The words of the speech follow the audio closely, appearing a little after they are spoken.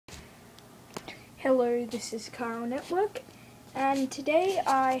Hello, this is Carl Network, and today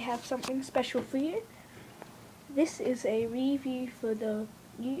I have something special for you. This is a review for the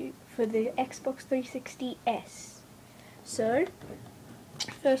Xbox 360S. So,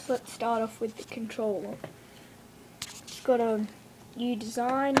 first let's start off with the controller. It's got a new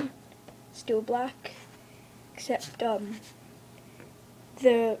design, still black, except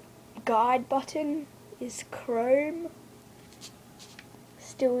the guide button is chrome.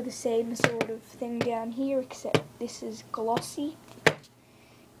 Still the same sort of thing down here, except this is glossy.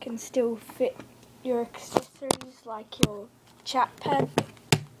 Can still fit your accessories like your chat pad.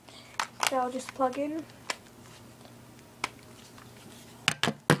 So I'll just plug in.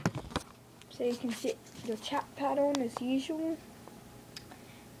 So you can fit your chat pad on as usual.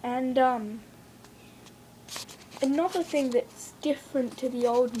 And another thing that's different to the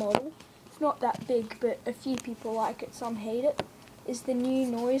old model, it's not that big, but a few people like it, some hate it, is the new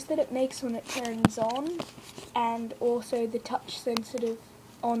noise that it makes when it turns on, and also the touch sensitive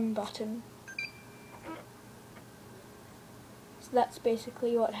on button. So that's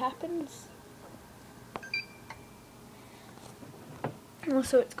basically what happens.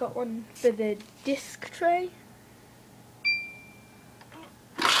 Also, it's got one for the disc tray.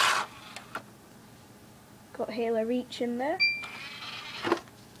 Got Halo Reach in there.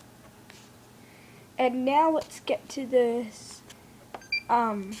 And now let's get to this.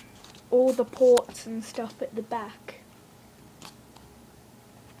 All the ports and stuff at the back.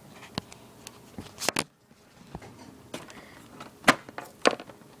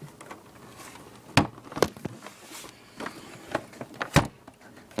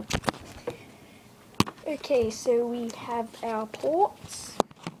 Okay, so we have our ports.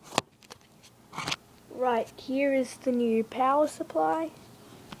 Right, here is the new power supply.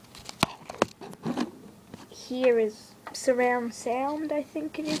 Here is surround sound, I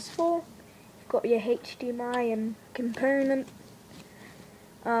think it is for. You've got your HDMI and component.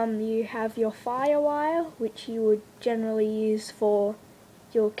 You have your FireWire, which you would generally use for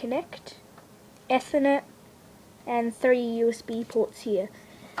your Kinect, Ethernet, and 3 USB ports here.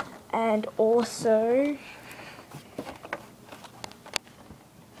 And also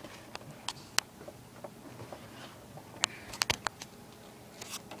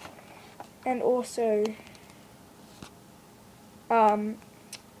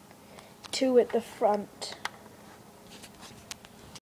two at the front.